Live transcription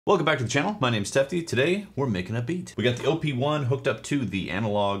Welcome back to the channel. My name's Tefty. Today we're making a beat. We got the OP1 hooked up to the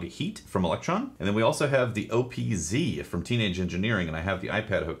analog heat from Electron, and then we also have the OPZ from Teenage Engineering, and I have the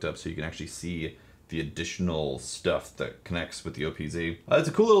iPad hooked up so you can actually see the additional stuff that connects with the OPZ. It's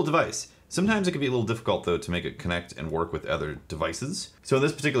a cool little device. Sometimes it can be a little difficult though to make it connect and work with other devices. So in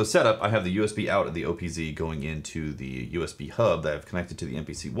this particular setup, I have the USB out of the OPZ going into the USB hub that I've connected to the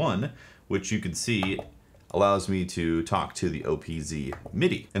MPC One, which you can see allows me to talk to the OPZ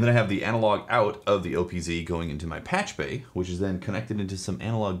MIDI. And then I have the analog out of the OPZ going into my patch bay, which is then connected into some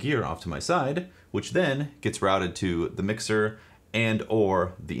analog gear off to my side, which then gets routed to the mixer and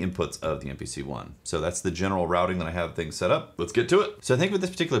or the inputs of the MPC One. So that's the general routing that I have things set up. Let's get to it. So I think with this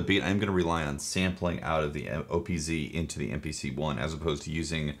particular beat, I'm gonna rely on sampling out of the OPZ into the MPC One as opposed to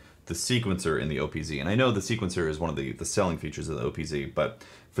using the sequencer in the OPZ. And I know the sequencer is one of the selling features of the OPZ, but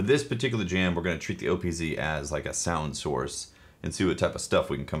for this particular jam, we're gonna treat the OPZ as like a sound source and see what type of stuff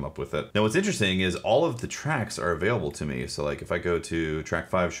we can come up with it. Now what's interesting is all of the tracks are available to me. So like if I go to track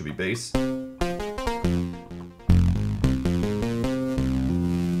 5 should be bass.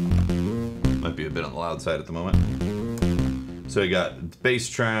 Might be a bit on the loud side at the moment. So I got the bass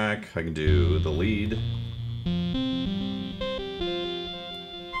track, I can do the lead,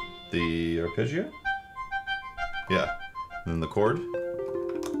 the arpeggio, yeah, and then the chord.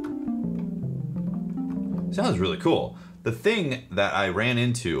 Sounds really cool. The thing that I ran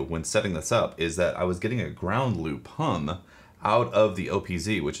into when setting this up is that I was getting a ground loop hum out of the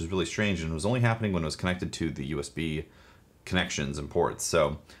OPZ, which is really strange, and it was only happening when it was connected to the USB connections and ports.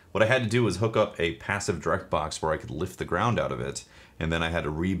 So what I had to do was hook up a passive direct box where I could lift the ground out of it, and then I had to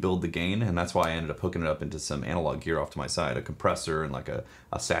rebuild the gain, and that's why I ended up hooking it up into some analog gear off to my side, a compressor and like a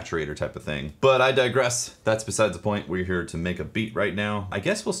saturator type of thing. But I digress. That's besides the point. We're here to make a beat right now. I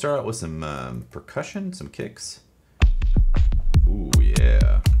guess we'll start out with some percussion, some kicks. Ooh,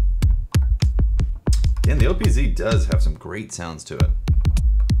 yeah. Again, the OPZ does have some great sounds to it.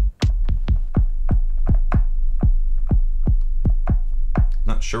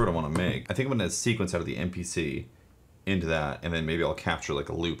 Not sure what I want to make. I think I'm going to sequence out of the MPC into that, and then maybe I'll capture like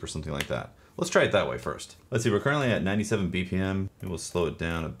a loop or something like that. Let's try it that way first. Let's see, we're currently at 97 BPM. Maybe we'll slow it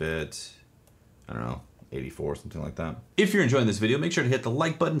down a bit. I don't know, 84, something like that. If you're enjoying this video, make sure to hit the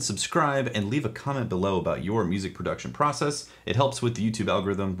like button, subscribe, and leave a comment below about your music production process. It helps with the YouTube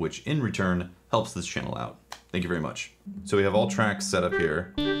algorithm, which in return helps this channel out. Thank you very much. So we have all tracks set up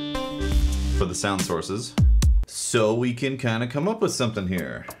here for the sound sources, so we can kind of come up with something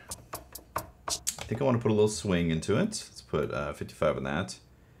here. I think I want to put a little swing into it. Let's put 55 on that.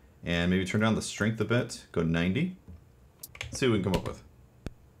 And maybe turn down the strength a bit, go to 90. Let's see what we can come up with.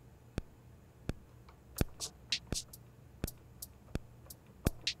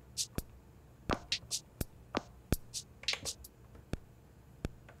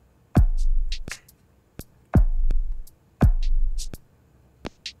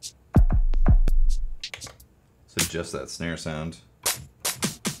 So just that snare sound.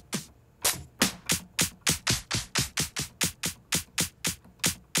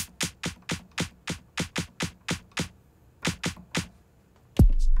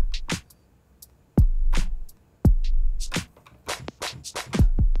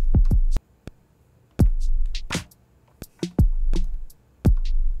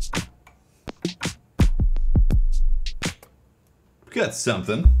 Got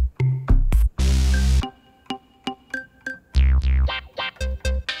something.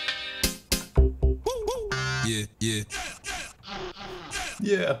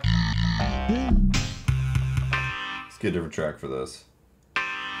 Yeah. Let's get a different track for this.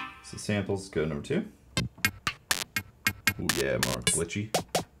 So samples, go to number 2. Ooh, yeah, more glitchy.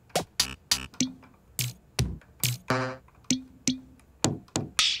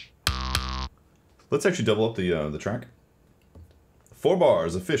 Let's actually double up the track. 4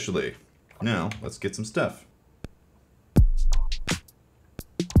 bars officially. Now, let's get some stuff.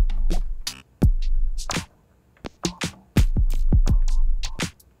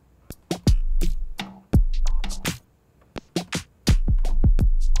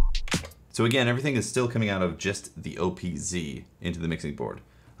 So again, everything is still coming out of just the OPZ into the mixing board.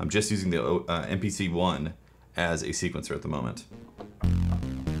 I'm just using the MPC One as a sequencer at the moment.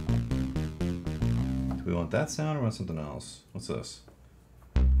 Do we want that sound or want something else? What's this?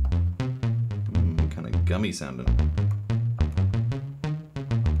 Kind of gummy sounding.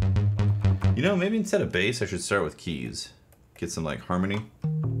 You know, maybe instead of bass, I should start with keys. Get some like harmony.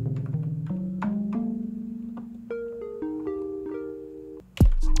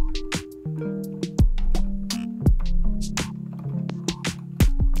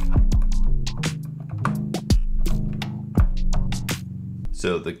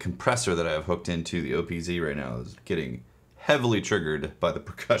 So the compressor that I have hooked into the OPZ right now is getting heavily triggered by the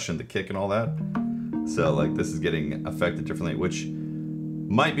percussion, the kick and all that. So like this is getting affected differently, which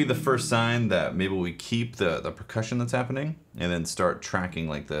might be the first sign that maybe we keep the percussion that's happening and then start tracking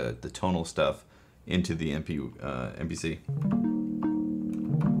like the tonal stuff into the MPC.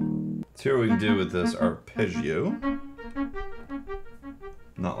 Let's hear what we can do with this arpeggio.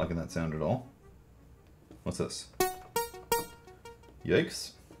 Not liking that sound at all. What's this?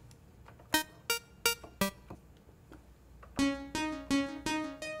 Yikes.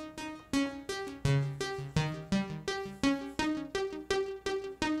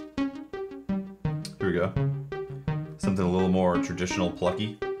 Here we go. Something a little more traditional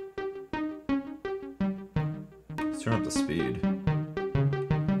plucky. Let's turn up the speed.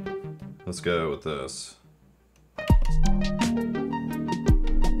 Let's go with this.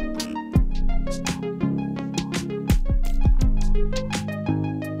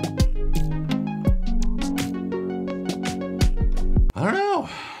 I don't know.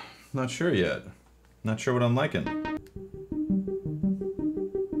 Not sure yet. Not sure what I'm liking. I'm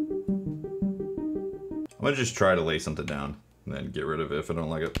gonna just try to lay something down and then get rid of it if I don't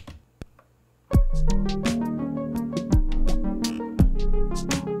like it.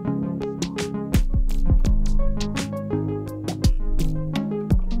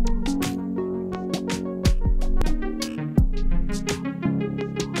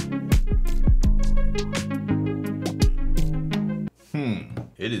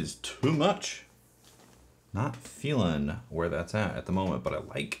 It is too much. Not feeling where that's at the moment, but I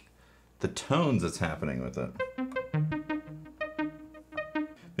like the tones that's happening with it.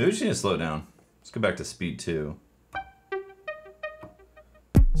 Maybe we just need to slow it down. Let's go back to speed 2.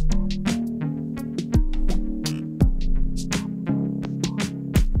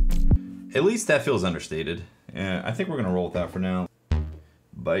 At least that feels understated. And I think we're gonna roll with that for now.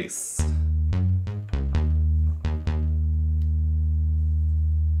 Bass.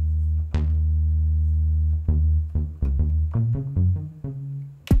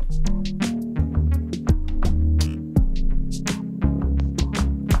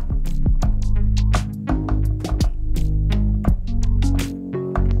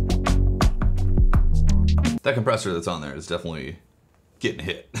 That compressor that's on there is definitely getting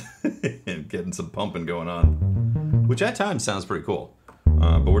hit and getting some pumping going on, which at times sounds pretty cool.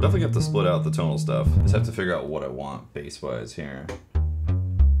 But we're definitely gonna have to split out the tonal stuff. Just have to figure out what I want bass-wise here.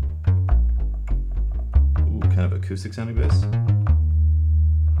 Ooh, kind of acoustic sounding bass.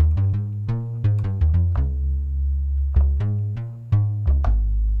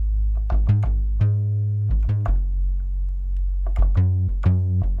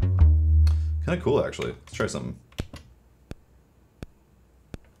 Kind of cool, actually. Let's try something.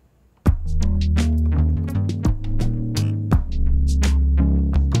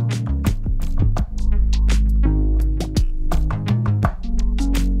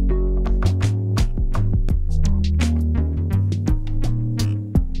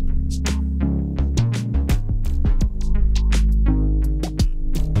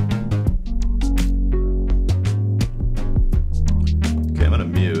 Okay, I'm gonna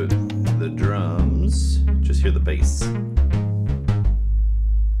mute the drums. Just hear the bass.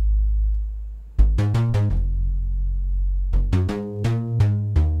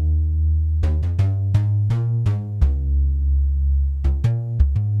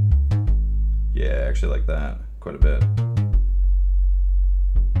 Yeah, I actually like that quite a bit.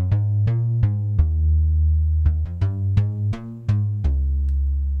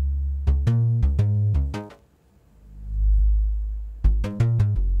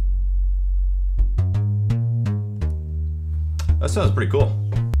 That sounds pretty cool,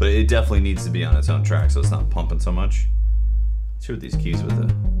 but it definitely needs to be on its own track so it's not pumping so much. Let's hear what these keys with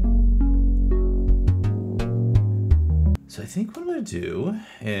it. So I think what I'm gonna do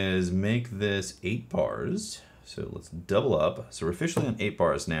is make this 8 bars. So let's double up. So we're officially on 8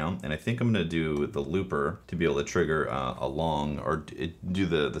 bars now, and I think I'm gonna do the looper to be able to trigger a long, or do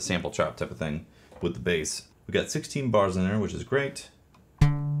the sample chop type of thing with the bass. We got 16 bars in there, which is great.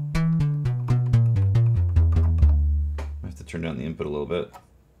 Turn down the input a little bit.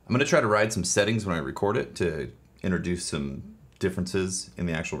 I'm gonna try to ride some settings when I record it to introduce some differences in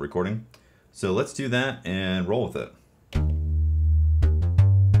the actual recording. So let's do that and roll with it.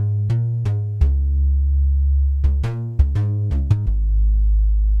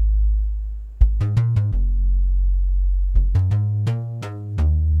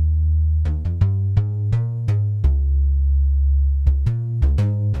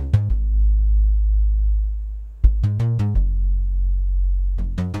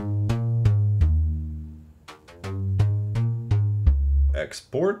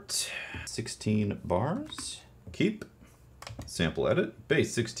 Export, 16 bars, keep, sample edit,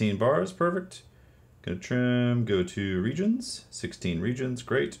 base 16 bars, perfect. Gonna trim, go to regions, 16 regions,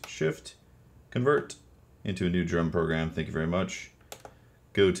 great. Shift, convert into a new drum program, thank you very much.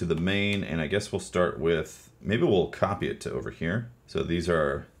 Go to the main, and I guess we'll start with, maybe we'll copy it to over here. So these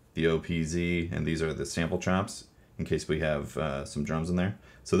are the OPZ, and these are the sample chops, in case we have some drums in there.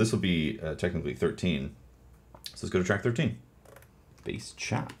 So this will be technically 13. So let's go to track 13. Bass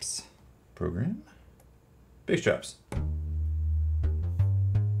chops. Program. Bass chops.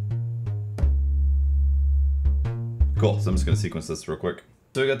 Cool, so I'm just gonna sequence this real quick.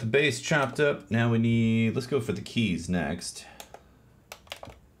 So we got the bass chopped up. Now we need, let's go for the keys next.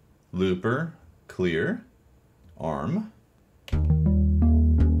 Looper, clear, arm.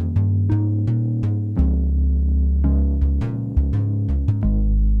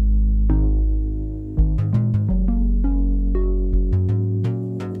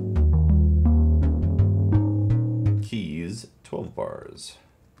 Keys, 12 bars.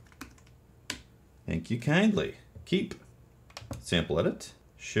 Thank you kindly. Keep, sample edit,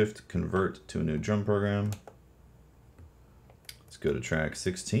 shift, convert to a new drum program. Let's go to track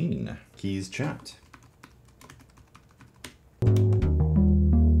 16, keys chopped.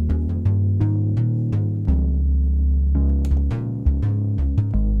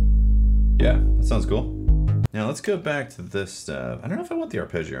 Yeah, that sounds cool. Now let's go back to this stuff. I don't know if I want the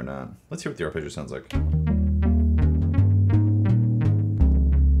arpeggio or not. Let's hear what the arpeggio sounds like.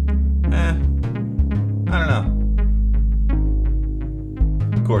 I don't know.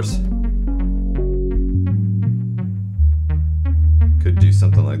 Of course. Could do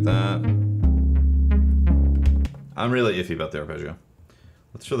something like that. I'm really iffy about the arpeggio.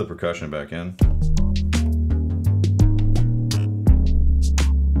 Let's throw the percussion back in.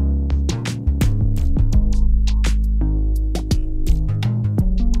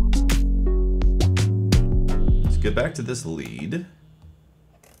 Let's get back to this lead.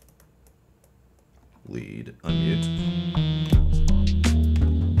 Lead, unmute.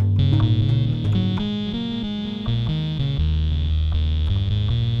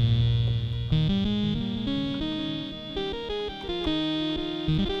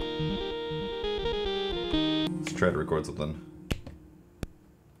 Let's try to record something.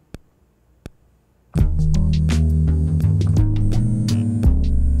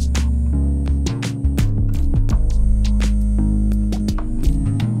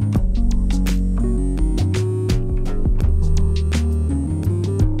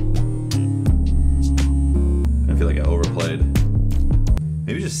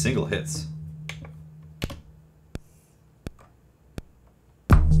 Maybe just single hits.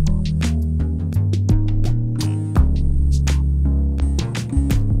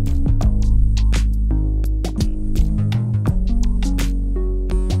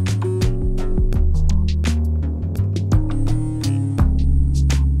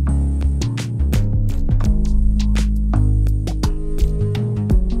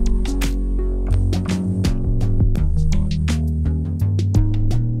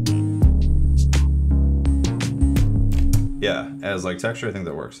 Yeah, as like texture, I think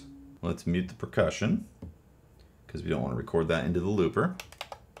that works. Let's mute the percussion because we don't want to record that into the looper.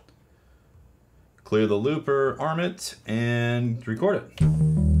 Clear the looper, arm it, and record it.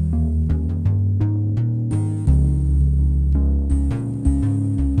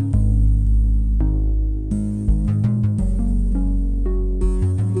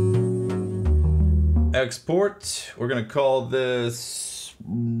 Export. We're gonna call this,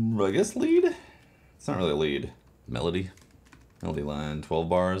 I guess, lead? It's not really a lead. Melody. Melody line, 12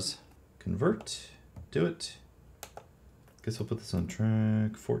 bars. Convert, do it. Guess we'll put this on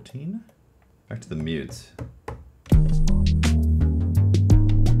track 14. Back to the mute.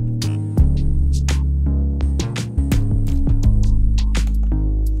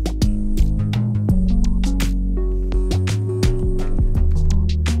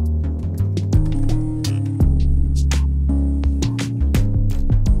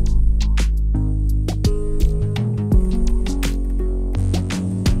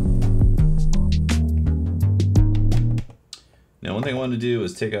 Now, one thing I wanted to do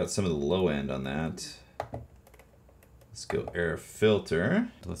is take out some of the low end on that. Let's go air filter.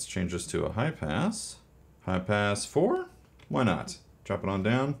 Let's change this to a high pass. High pass 4? Why not? Drop it on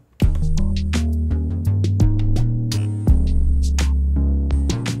down.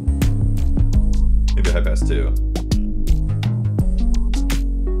 Maybe a high pass 2.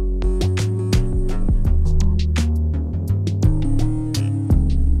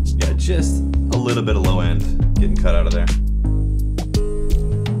 Yeah, just a little bit of low end getting cut out of there.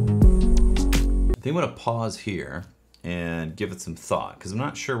 I think I'm gonna pause here and give it some thought, because I'm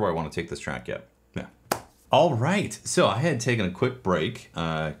not sure where I want to take this track yet. Yeah. All right, so I had taken a quick break.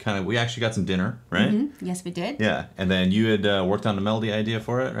 We actually got some dinner, right? Mm-hmm. Yes, we did. Yeah, and then you had worked on the melody idea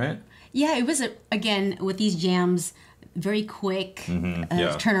for it, right? Yeah, it was, again, with these jams, very quick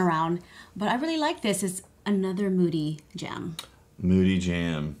turnaround. But I really like this. It's another moody jam. Moody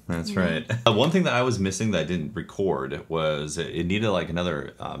jam, that's right. One thing that I was missing that I didn't record was it needed like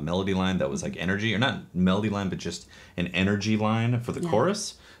another melody line that was like energy, or not melody line, but just an energy line for the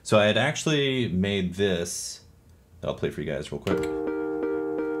chorus. So I had actually made this, I'll play for you guys real quick.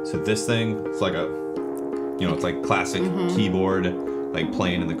 So this thing, it's like a, it's like classic keyboard, like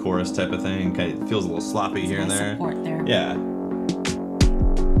playing in the chorus type of thing. Kind of feels a little sloppy here and there. Support there. Yeah.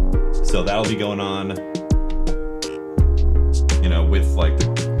 So that'll be going on, with like the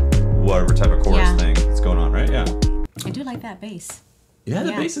whatever type of chorus thing that's going on, right? Yeah. I do like that bass. Yeah,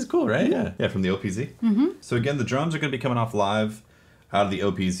 the bass is cool, right? Yeah, from the OPZ. So again, the drums are going to be coming off live out of the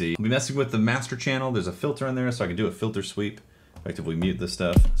OPZ. I'll be messing with the master channel. There's a filter in there, so I can do a filter sweep. Effectively mute this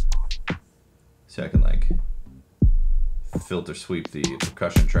stuff. So I can like filter sweep the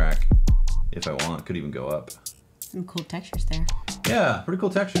percussion track if I want. Could even go up. Some cool textures there. Yeah, pretty cool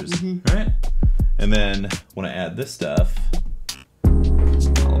textures, right? And then when I add this stuff,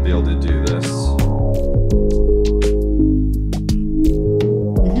 I'll be able to do this.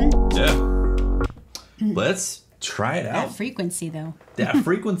 Yeah. Let's try it out. That frequency, though. That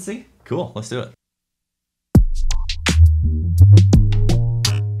frequency? Cool, let's do it.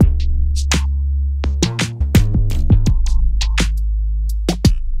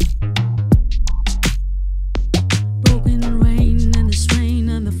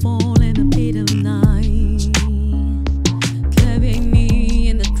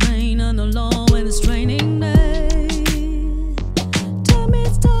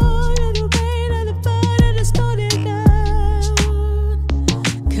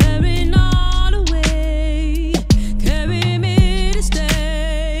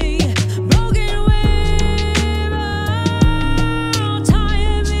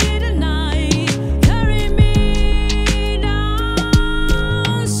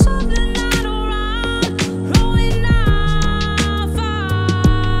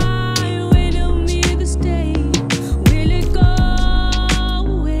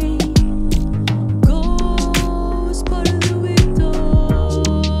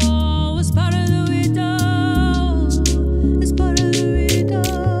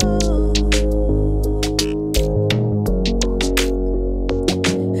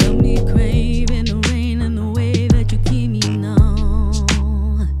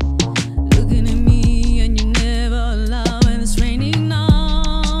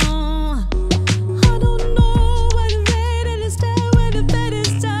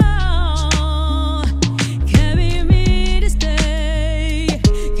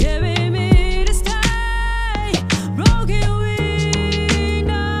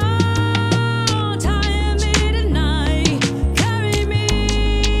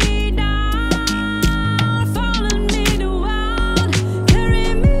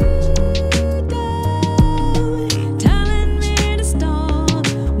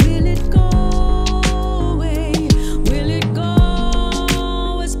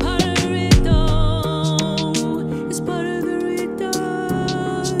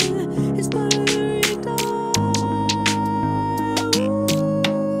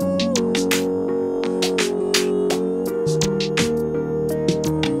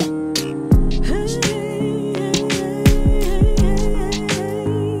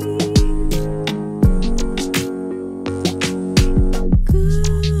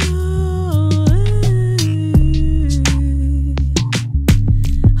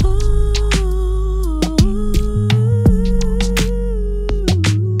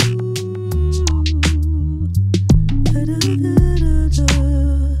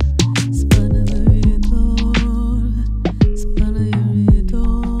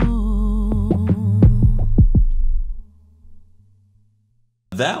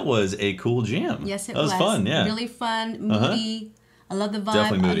 That was a cool jam. Yes, it was. That was fun, yeah. Really fun, moody. I love the vibe.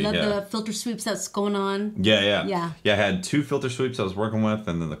 Definitely moody, I love the filter sweeps that's going on. Yeah. Yeah, I had 2 filter sweeps I was working with,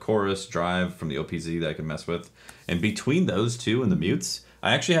 and then the chorus drive from the OPZ that I could mess with. And between those 2 and the mutes,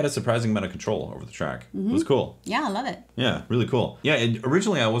 I actually had a surprising amount of control over the track. It was cool. Yeah, I love it. Yeah, really cool. Yeah, and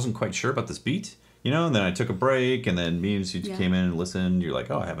originally I wasn't quite sure about this beat, and then I took a break, and then Memes, you came in and listened. You're like,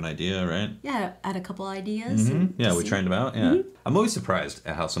 oh, I have an idea, right? Yeah, I had a couple ideas. Yeah, we trained them out. Yeah. I'm always surprised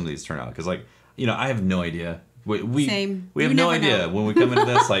at how some of these turn out, because I have no idea Same. We have no idea when we come into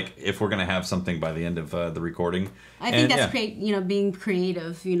this, like, if we're going to have something by the end of the recording. I think that's being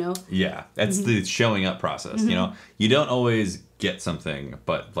creative, Yeah, that's the showing up process, You don't always get something,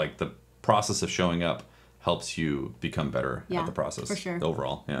 but, like, the process of showing up helps you become better at the process. For sure.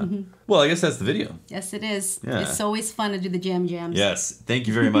 Overall, yeah. Well, I guess that's the video. Yes, it is. Yeah. It's always fun to do the jams. Yes. Thank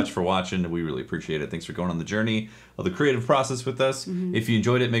you very much for watching. We really appreciate it. Thanks for going on the journey of the creative process with us. If you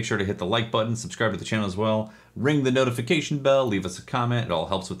enjoyed it, make sure to hit the like button, subscribe to the channel as well, ring the notification bell, leave us a comment. It all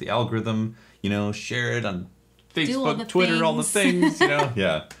helps with the algorithm. Share it on Facebook, Twitter, all the things,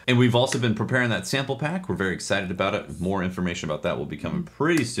 Yeah. And we've also been preparing that sample pack. We're very excited about it. More information about that will be coming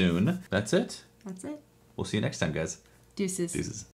pretty soon. That's it. That's it. We'll see you next time, guys. Deuces. Deuces.